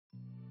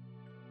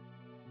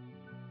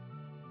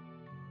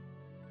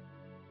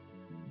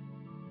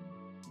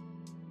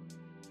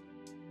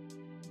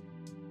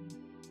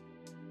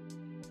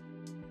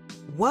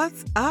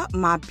What's up,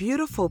 my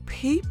beautiful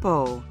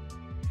people?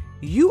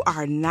 You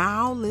are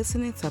now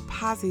listening to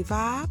Posi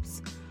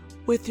Vibes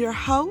with your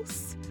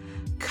host,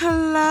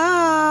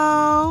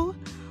 Chloe.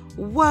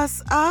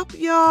 What's up,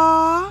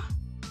 y'all?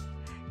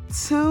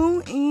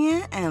 Tune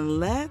in and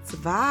let's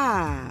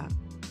vibe.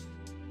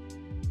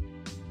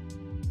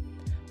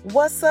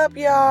 What's up,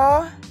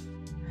 y'all?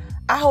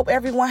 I hope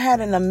everyone had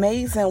an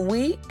amazing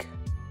week.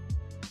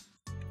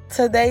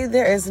 Today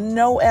there is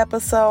no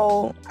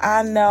episode.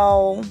 I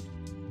know.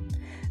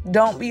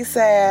 Don't be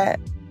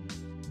sad.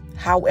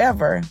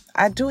 However,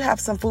 I do have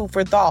some food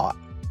for thought.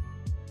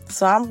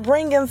 So I'm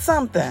bringing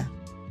something.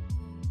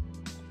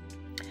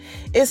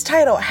 It's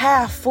titled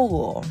Half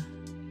Full.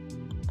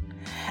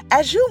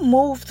 As you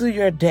move through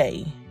your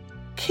day,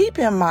 keep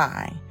in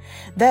mind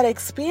that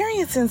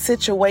experiencing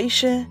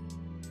situation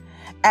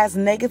as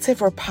negative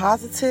or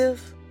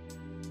positive,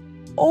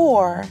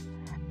 or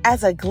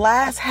as a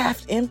glass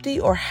half empty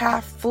or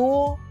half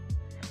full,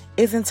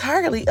 is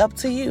entirely up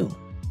to you.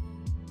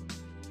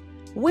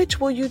 Which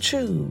will you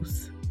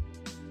choose?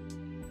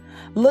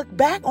 Look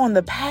back on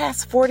the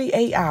past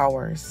 48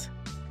 hours.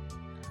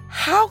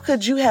 How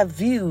could you have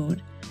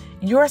viewed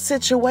your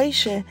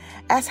situation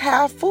as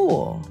half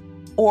full?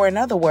 Or in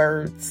other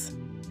words,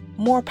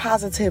 more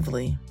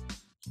positively?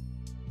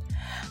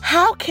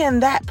 How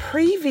can that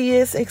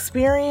previous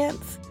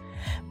experience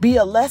be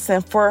a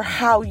lesson for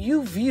how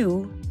you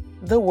view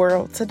the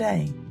world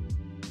today?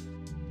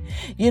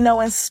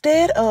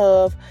 Instead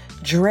of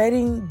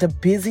dreading the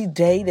busy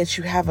day that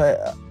you have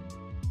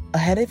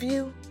ahead of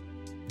you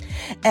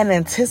and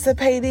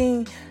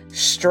anticipating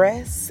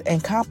stress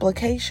and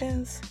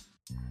complications,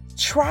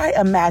 try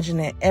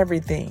imagining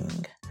everything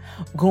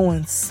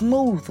going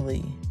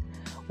smoothly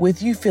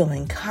with you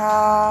feeling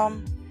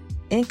calm,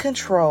 in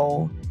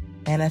control,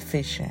 and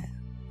efficient.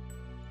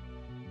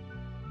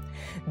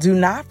 Do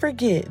not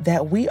forget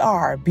that we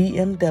are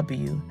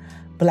BMW,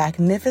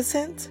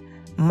 Blacknificent,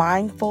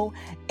 Mindful,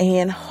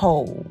 and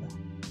Whole.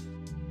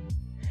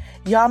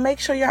 Y'all make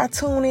sure y'all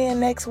tune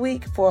in next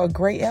week for a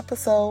great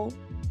episode.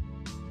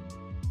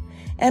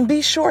 And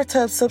be sure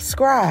to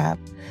subscribe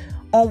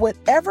on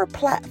whatever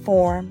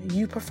platform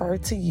you prefer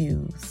to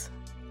use.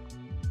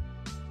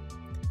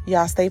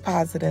 Y'all stay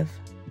positive.